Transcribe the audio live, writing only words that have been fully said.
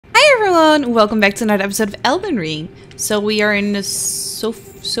everyone, welcome back to another episode of Elden Ring. So we are in the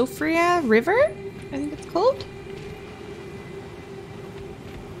SIOFRIA river, I think it's called.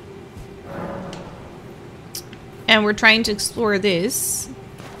 And we're trying to explore this.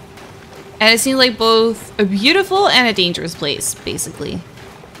 And it seems like both a beautiful and a dangerous place, basically.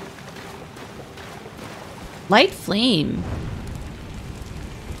 Light flame.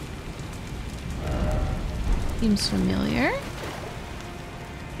 Seems familiar.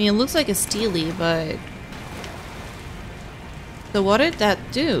 I mean, it looks like a steely, but... So what did that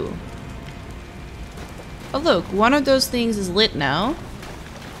do? Oh look, one of those things is lit now.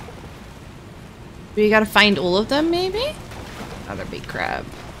 We gotta find all of them, maybe? Another big crab.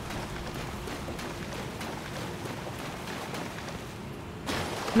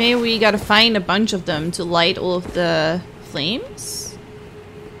 Maybe we gotta find a bunch of them to light all of the flames?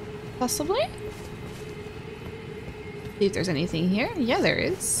 Possibly? See if there's anything here. Yeah, there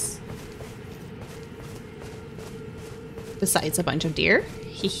is. Besides a bunch of deer.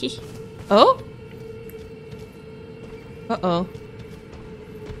 Hehe. Oh? Uh-oh.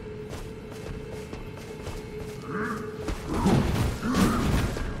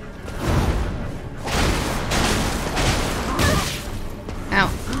 Ow.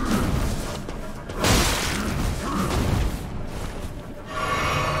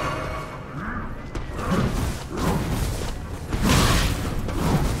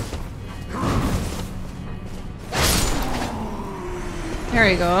 There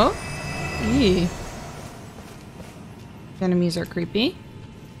we go. Eee. Enemies are creepy.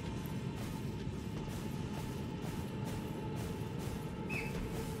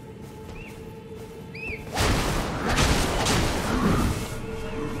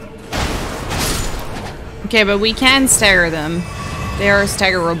 Okay, but we can stagger them. They are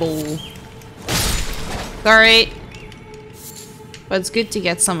staggerable. Sorry. But it's good to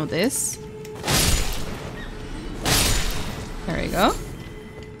get some of this. There we go.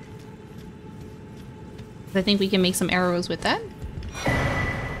 I think we can make some arrows with that.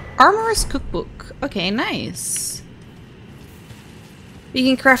 Armorer's cookbook. Okay, nice. We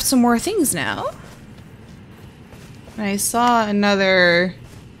can craft some more things now. And I saw another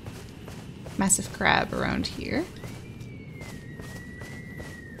massive crab around here.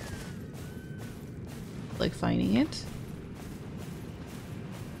 Like finding it.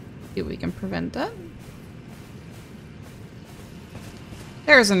 See if we can prevent that.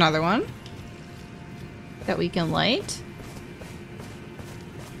 There's another one that we can light.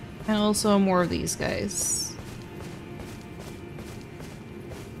 And also more of these guys.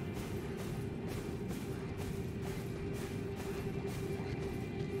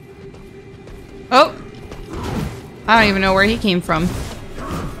 Oh! I don't even know where he came from.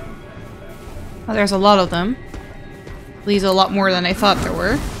 Oh, there's a lot of them. These are a lot more than I thought there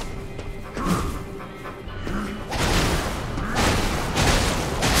were.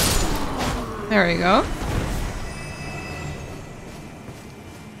 There we go.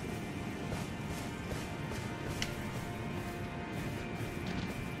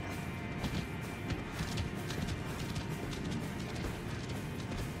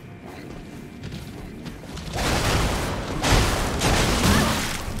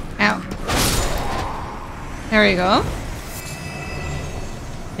 Ow. There we go.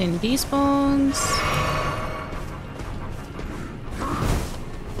 Then these bones.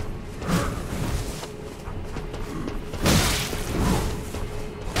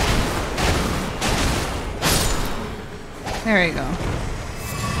 There we go.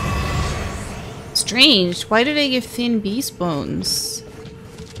 Strange. Why do they give thin beast bones?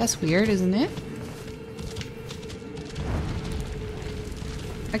 That's weird, isn't it?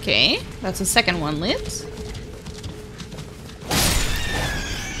 Okay, that's the second one lit.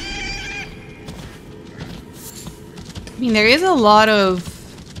 I mean, there is a lot of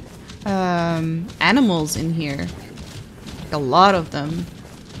animals in here. Like a lot of them.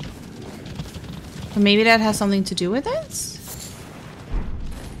 So maybe that has something to do with it?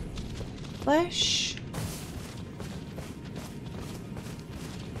 Flesh.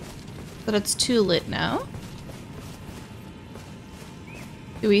 But it's two lit now.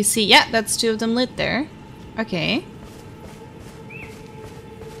 Do we see? Yeah, that's two of them lit there. Okay.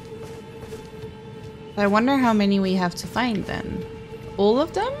 I wonder how many we have to find then. All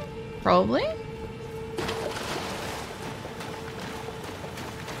of them? Probably?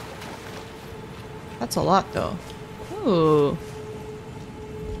 That's a lot though. Ooh.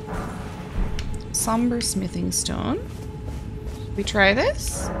 Somber smithing stone. Should we try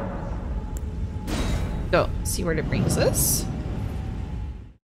this? Go, see where it brings us.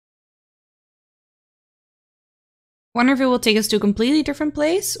 Wonder if it will take us to a completely different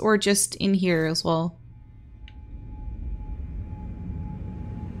place or just in here as well.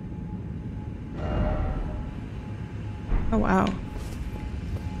 Oh wow.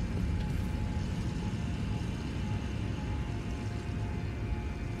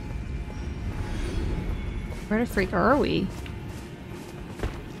 Where the freak are we?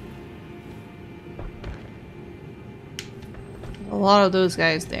 A lot of those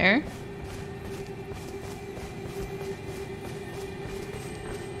guys there.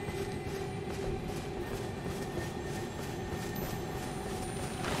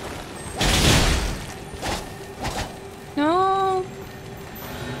 No.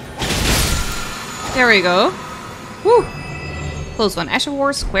 There we go. Woo! Close one. Asher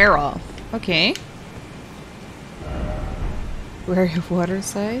War square off. Okay. Where water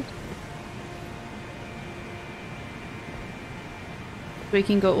side? We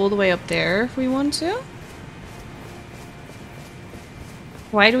can go all the way up there if we want to.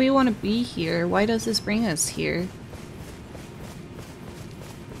 Why do we want to be here? Why does this bring us here?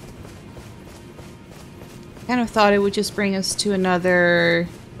 I kind of thought it would just bring us to another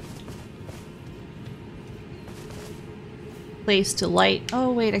place to light.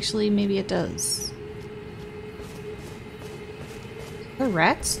 Oh wait, actually maybe it does. Are there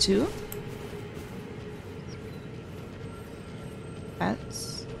rats too?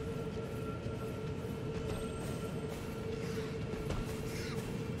 Rats.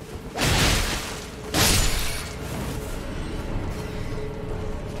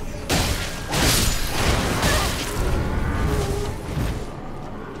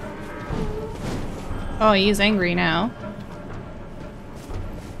 Oh, he's angry now.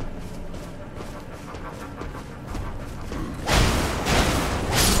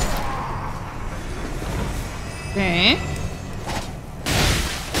 Okay.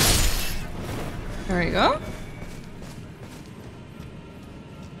 There we go.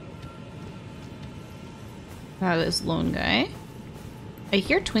 Now this lone guy. I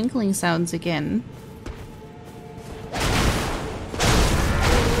hear twinkling sounds again.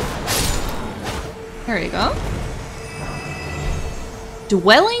 There we go.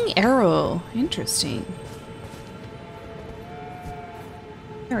 Dwelling arrow. Interesting.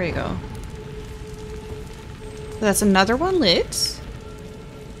 There we go. That's another one lit.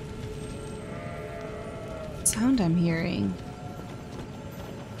 What sound I'm hearing?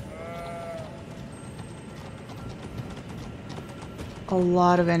 A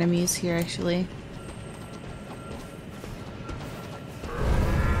lot of enemies here, actually.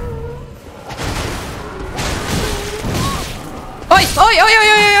 Oi! Oi! Oi!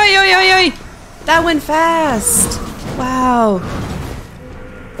 Oi! Oi! Oi! Oi! Oi! That went fast! Wow.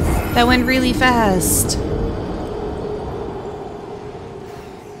 That went really fast.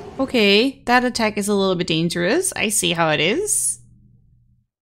 Okay, that attack is a little bit dangerous. I see how it is.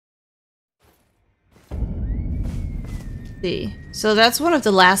 See. So that's one of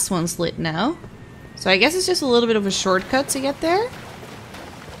the last ones lit now. So I guess it's just a little bit of a shortcut to get there.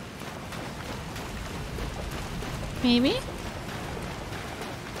 Maybe?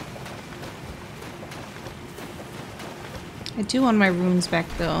 I do want my runes back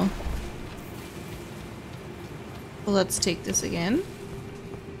though. Well, let's take this again.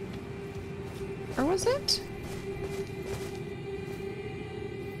 Where was it?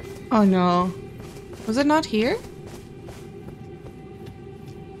 Oh no. Was it not here?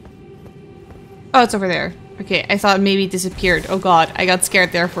 Oh, it's over there. Okay, I thought maybe it disappeared. Oh god, I got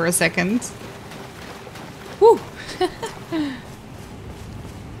scared there for a second. Whew.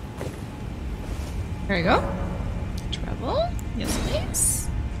 There we go. Travel. Yes, please.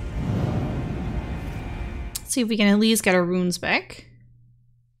 Let's see if we can at least get our runes back.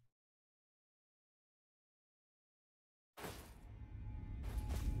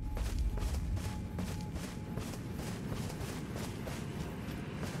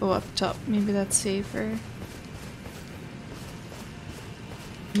 Go up top. Maybe that's safer.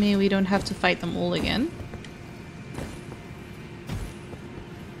 Maybe we don't have to fight them all again.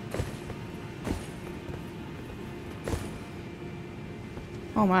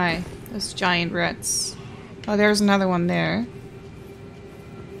 Oh my, those giant rats. Oh, there's another one there.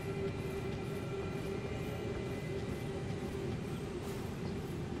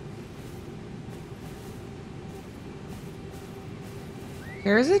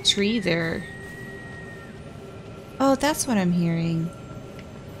 There is a tree there. Oh, that's what I'm hearing.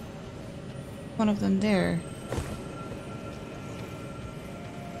 One of them there.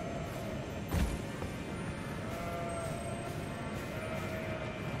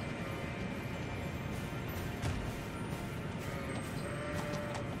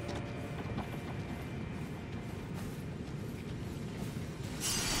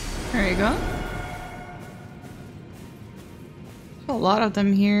 There you go. A lot of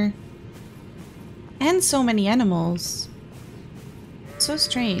them here. And so many animals. So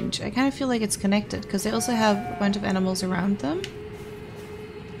strange. I kind of feel like it's connected because they also have a bunch of animals around them.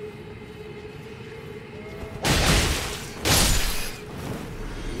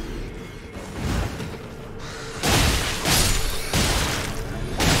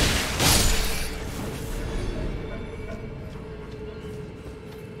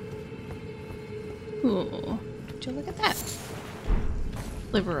 Ooh, would you look at that?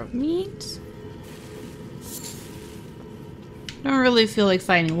 Liver of meat. Don't really feel like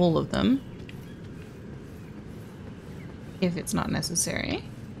fighting all of them. If it's not necessary.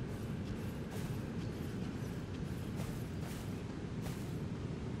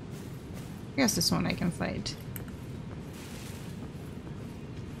 I guess this one I can fight.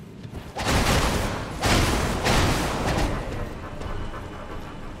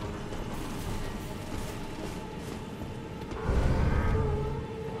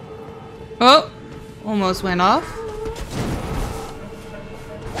 Oh! Almost went off.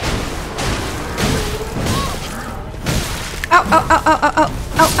 Ow, ow, ow, ow, ow,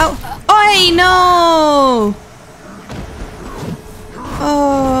 ow, ow, ow. Oi, no!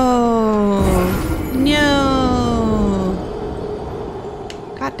 Oh, no.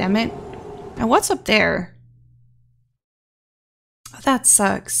 God damn it. And what's up there? Oh, that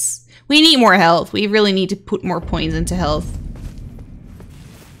sucks. We need more health. We really need to put more points into health.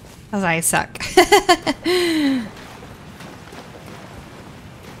 Because I suck.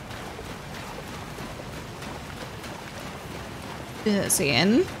 Do this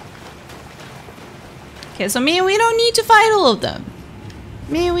again. Okay, so maybe we don't need to fight all of them.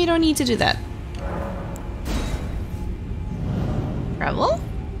 Maybe we don't need to do that. Travel?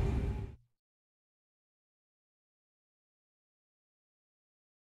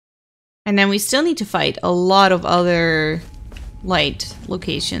 And then we still need to fight a lot of other light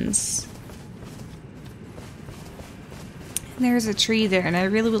locations. And there's a tree there, and I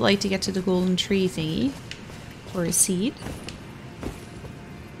really would like to get to the golden tree thingy. Or a seed.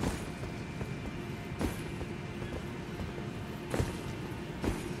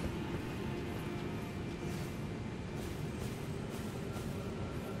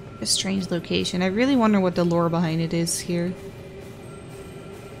 A strange location. I really wonder what the lore behind it is here.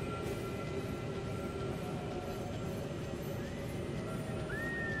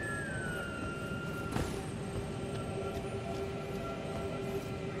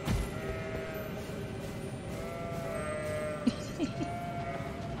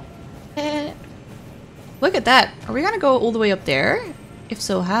 Look at that. Are we gonna go all the way up there? If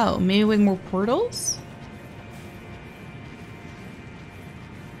so, how? Maybe with more portals?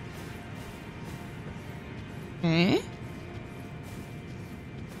 Okay.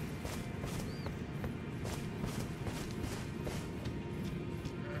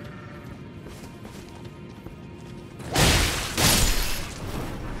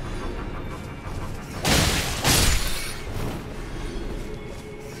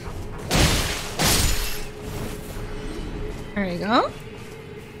 There you go.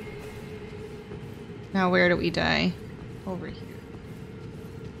 Now where do we die? Over here.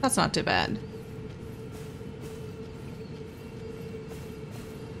 That's not too bad.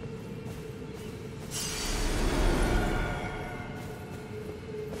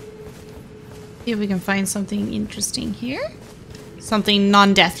 See if we can find something interesting here. Something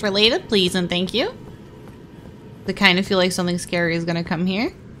non-death related, please and thank you. I kind of feel like something scary is gonna come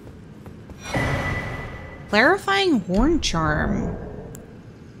here. Clarifying horn charm.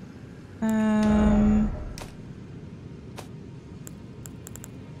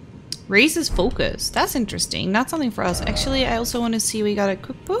 Raises focus. That's interesting. Not something for us. Actually, I also want to see we got a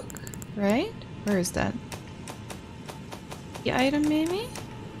cookbook, right? Where is that? The item, maybe?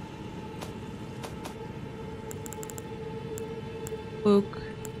 Book.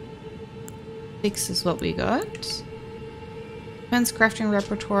 6 is what we got. Defense crafting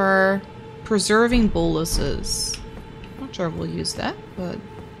repertoire. Preserving boluses. Not sure if we'll use that, but...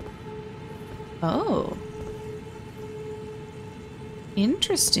 Oh.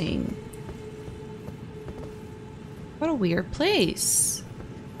 Interesting. What a weird place.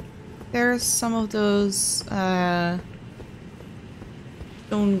 There's some of those, Stone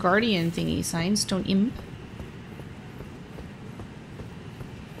Guardian thingy signs. Stone Imp.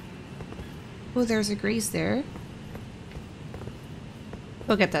 Oh, there's a grace there.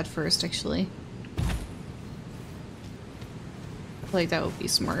 We'll get that first, actually. I feel like that would be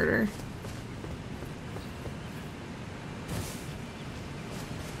smarter.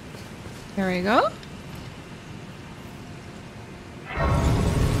 There we go.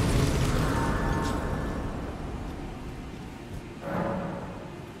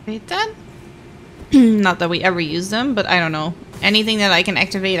 Activate that? Not that we ever use them, but I don't know. Anything that I can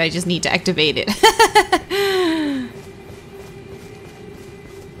activate, I just need to activate it.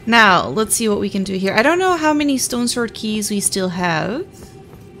 Now, let's see what we can do here. I don't know how many stone sword keys we still have.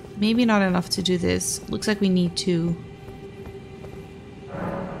 Maybe not enough to do this. Looks like we need 2.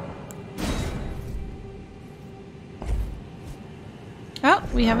 Oh,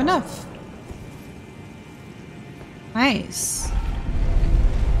 we have enough. Nice.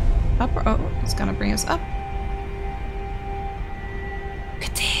 Up, oh, it's gonna bring us up. Look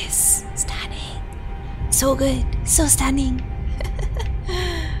at this. Stunning. So good. So stunning.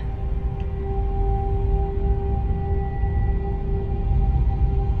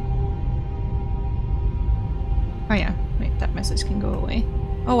 Oh yeah, wait, that message can go away.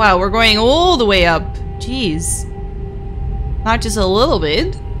 Oh wow, we're going all the way up. Jeez. Not just a little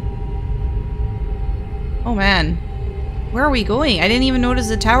bit. Oh man. Where are we going? I didn't even notice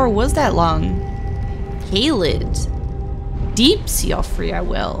the tower was that long. Kaled. Deep SIOFRIA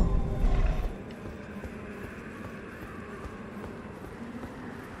well.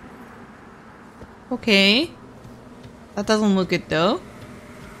 Okay. That doesn't look good though.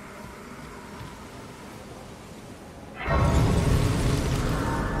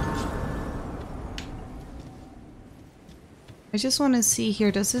 I just want to see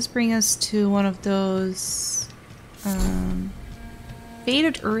here, does this bring us to one of those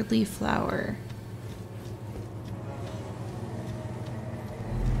faded early flower?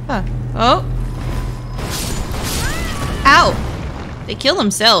 Huh. Oh! Ow! They kill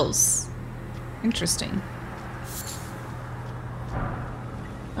themselves. Interesting.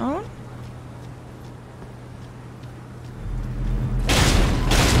 Oh?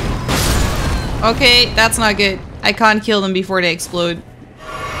 Okay, that's not good. I can't kill them before they explode.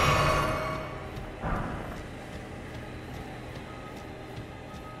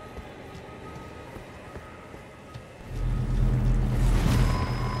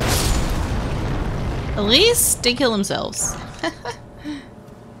 At least they kill themselves.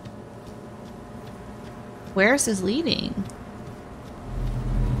 Where's this leading?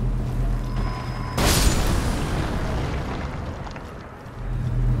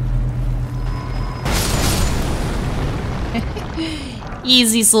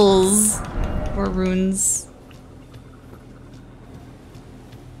 Easy souls. Or runes.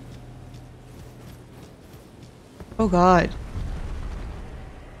 Oh god.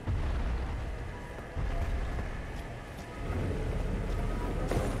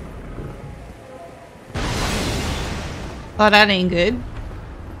 Oh, that ain't good.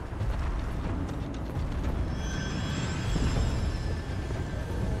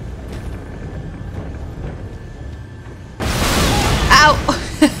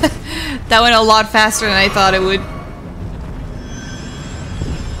 That went a lot faster than I thought it would.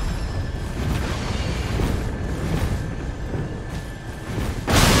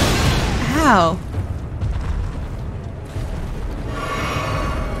 Ow.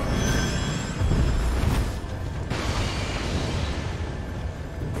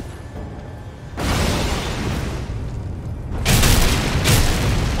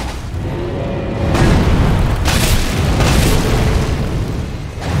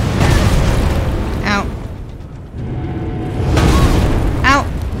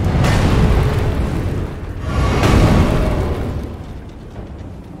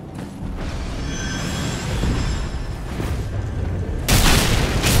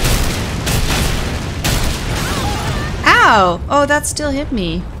 Oh, that still hit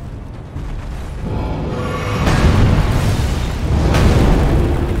me.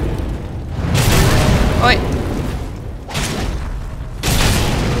 Oi.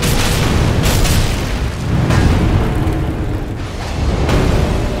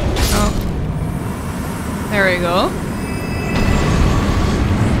 Oh. There we go.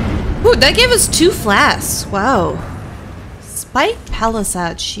 Ooh, that gave us 2 flasks. Wow. Spike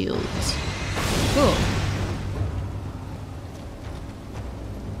Palisade Shield. Cool.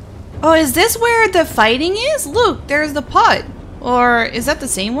 Oh, is this where the fighting is? Look, there's the pot. Or is that the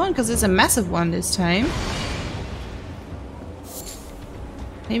same one? Because it's a massive one this time.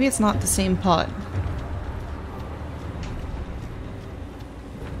 Maybe it's not the same pot.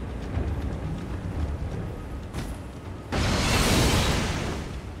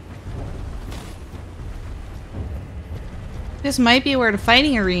 This might be where the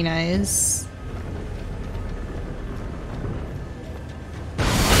fighting arena is.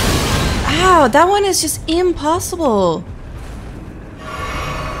 Wow, that one is just impossible.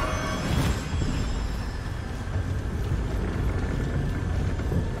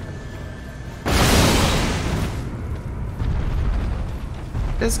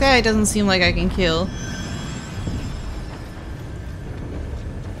 This guy doesn't seem like I can kill.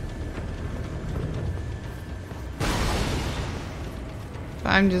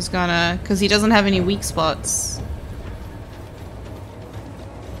 I'm just gonna... because he doesn't have any weak spots.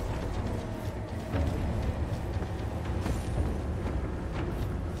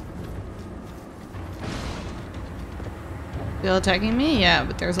 Still attacking me? Yeah,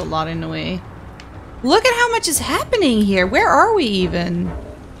 but there's a lot in the way. Look at how much is happening here! Where are we even?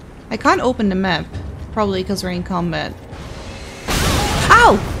 I can't open the map. Probably because we're in combat.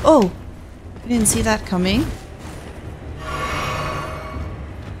 Ow! Oh! I didn't see that coming.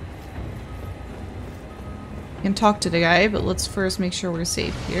 We can talk to the guy, but let's first make sure we're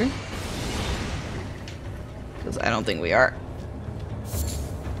safe here. Because I don't think we are.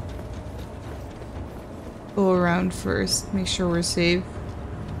 Go around first, make sure we're safe.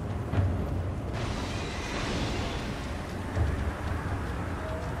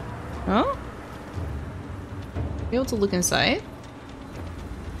 Oh? Be able to look inside?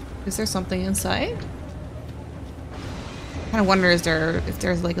 Is there something inside? I kind of wonder if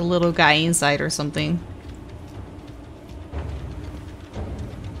there's like a little guy inside or something.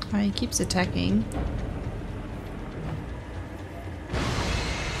 Oh, he keeps attacking.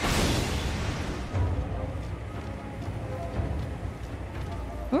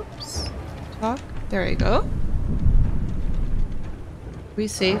 Oops. Talk. There we go. We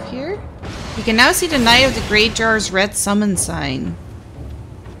safe here? You can now see the Knight of the Great Jar's red summon sign.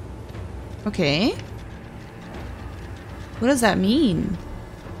 Okay. What does that mean?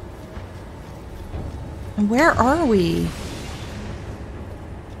 And where are we?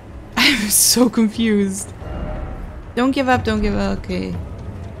 I'm so confused. Don't give up, don't give up. Okay.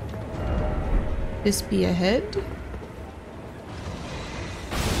 This be ahead?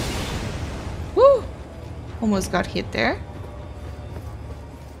 Woo! Almost got hit there.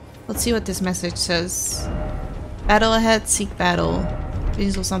 Let's see what this message says. Battle ahead, seek battle.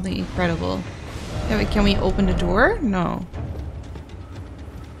 Visions of something incredible. Yeah, wait, can we open the door? No.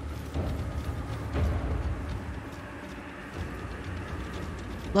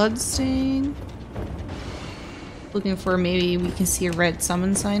 Bloodstain. Looking for maybe we can see a red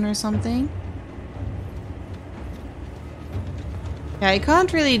summon sign or something. Yeah, I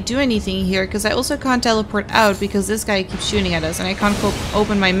can't really do anything here because I also can't teleport out because this guy keeps shooting at us and I can't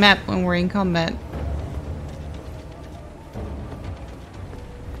open my map when we're in combat.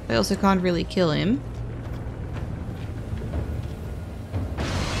 I also can't really kill him.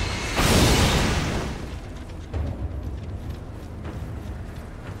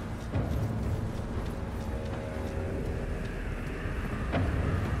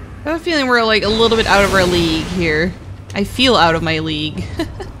 I have a feeling we're like a little bit out of our league here. I feel out of my league.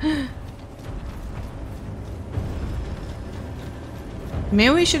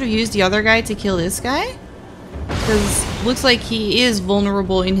 Maybe we should have used the other guy to kill this guy? Because looks like he is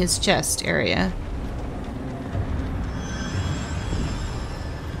vulnerable in his chest area.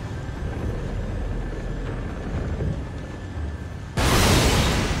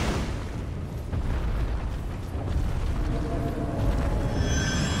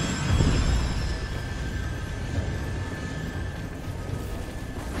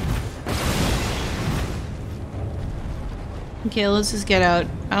 Okay, let's just get out.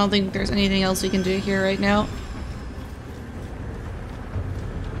 I don't think there's anything else we can do here right now.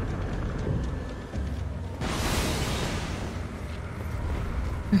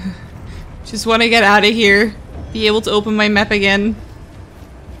 Just want to get out of here. Be able to open my map again.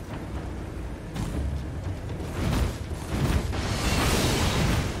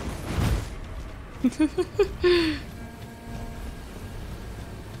 Is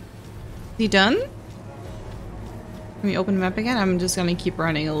he done? Can we open the map again? I'm just gonna keep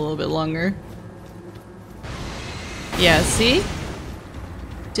running a little bit longer. Yeah, see?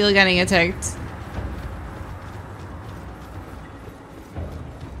 Still getting attacked.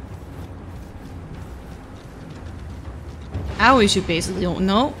 Now we should basically...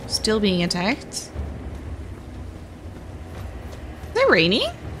 No, still being attacked. Is it raining?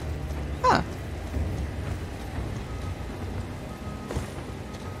 Huh.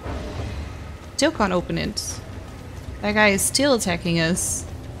 Still can't open it. That guy is still attacking us.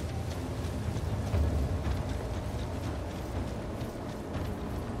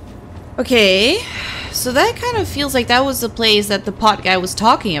 Okay, so that kind of feels like that was the place that the pot guy was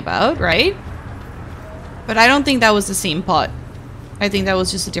talking about, right? But I don't think that was the same pot. I think that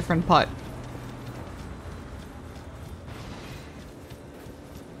was just a different pot.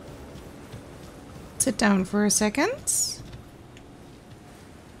 Sit down for a second.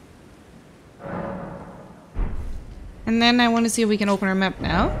 And then I want to see if we can open our map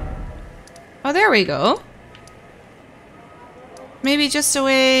now. Oh, there we go. Maybe just a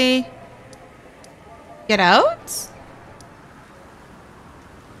way... Get out?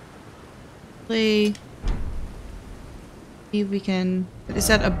 See if we can... Is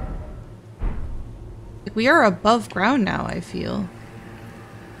that a... Like, we are above ground now, I feel.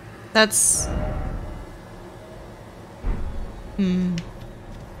 That's...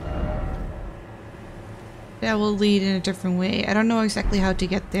 That will lead in a different way. I don't know exactly how to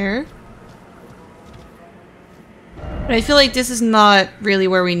get there. But I feel like this is not really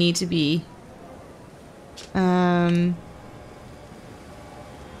where we need to be. I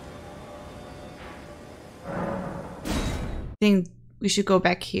think we should go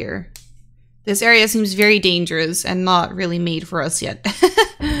back here. This area seems very dangerous and not really made for us yet.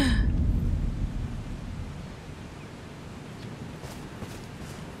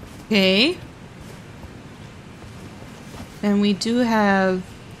 Okay. And we do have...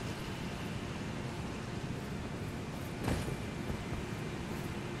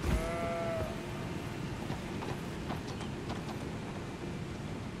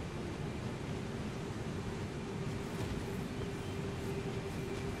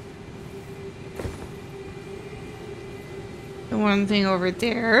 the one thing over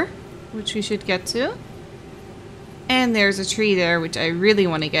there, which we should get to. And there's a tree there, which I really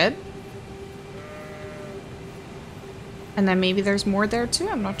want to get. And then maybe there's more there too,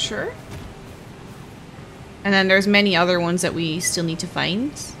 I'm not sure. And then there's many other ones that we still need to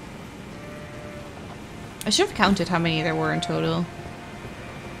find. I should have counted how many there were in total.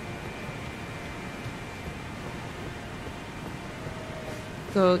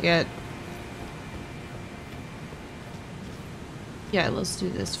 Go get... Yeah, let's do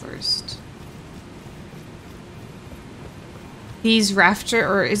this first. These rafter,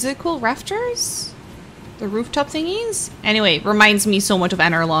 or is it called rafters? The rooftop thingies? Anyway, reminds me so much of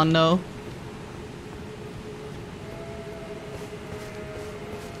Elden though.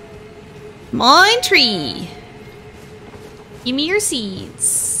 Mine tree! Give me your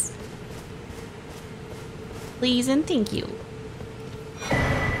seeds. Please and thank you.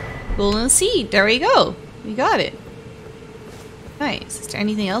 Golden seed, there we go. We got it. Nice. Is there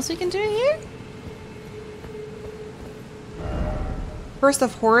anything else we can do here? First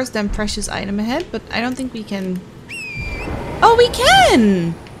of horrors, then precious item ahead, but I don't think we can... Oh, we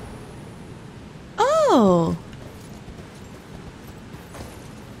can! Oh!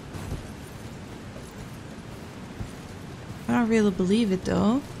 I don't really believe it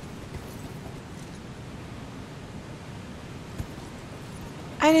though.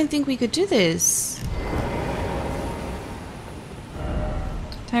 I didn't think we could do this.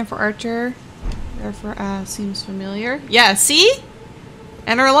 Time for Archer. Therefore, seems familiar. Yeah, see?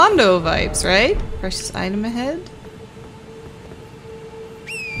 And Orlando vibes, right? Precious item ahead.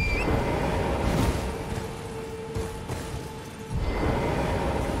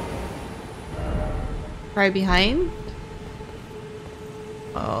 Right behind.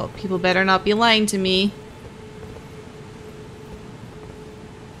 Oh, people better not be lying to me.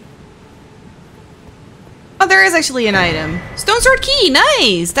 Oh, there is actually an item. Stone Sword Key,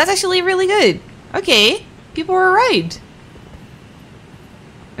 nice! That's actually really good. Okay, people were right.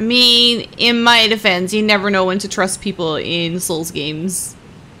 I mean, in my defense, you never know when to trust people in Souls games.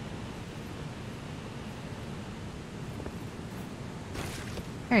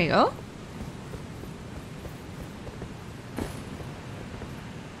 There you go.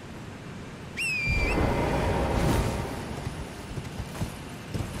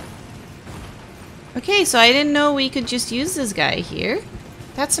 Okay, so I didn't know we could just use this guy here.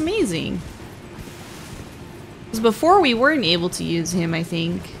 That's amazing. Because before we weren't able to use him, I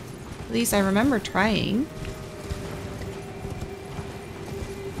think. At least I remember trying.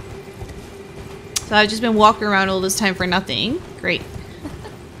 So I've just been walking around all this time for nothing. Great.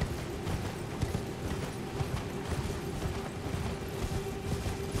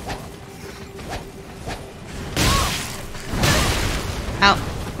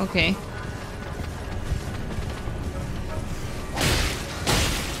 Ow. Okay.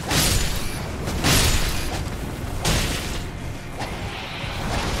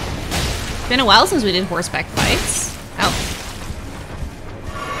 Been a while since we did horseback fights. Ow.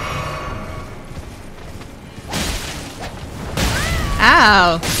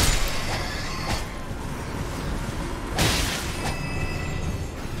 Ow.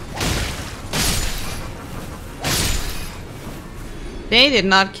 They did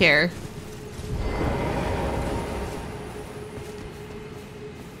not care.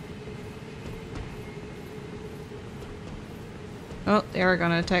 Oh, they were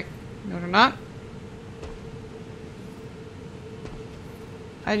gonna attack. No, they're not.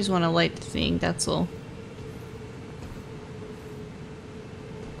 I just want to light the thing, that's all.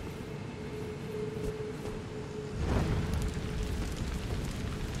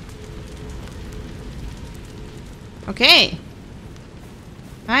 Okay.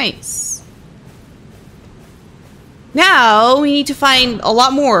 Nice. Now we need to find a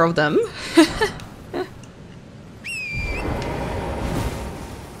lot more of them.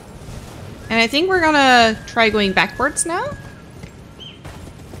 And I think we're gonna try going backwards now.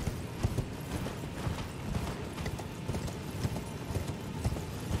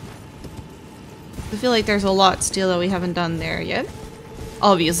 I feel like there's a lot still that we haven't done there yet.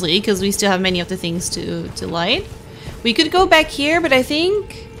 Obviously, because we still have many of the things to light. We could go back here, but I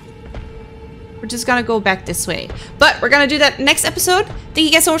think we're just gonna go back this way. But we're gonna do that next episode. Thank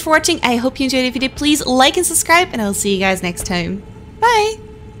you guys so much for watching. I hope you enjoyed it. If you did, please like and subscribe, and I'll see you guys next time. Bye!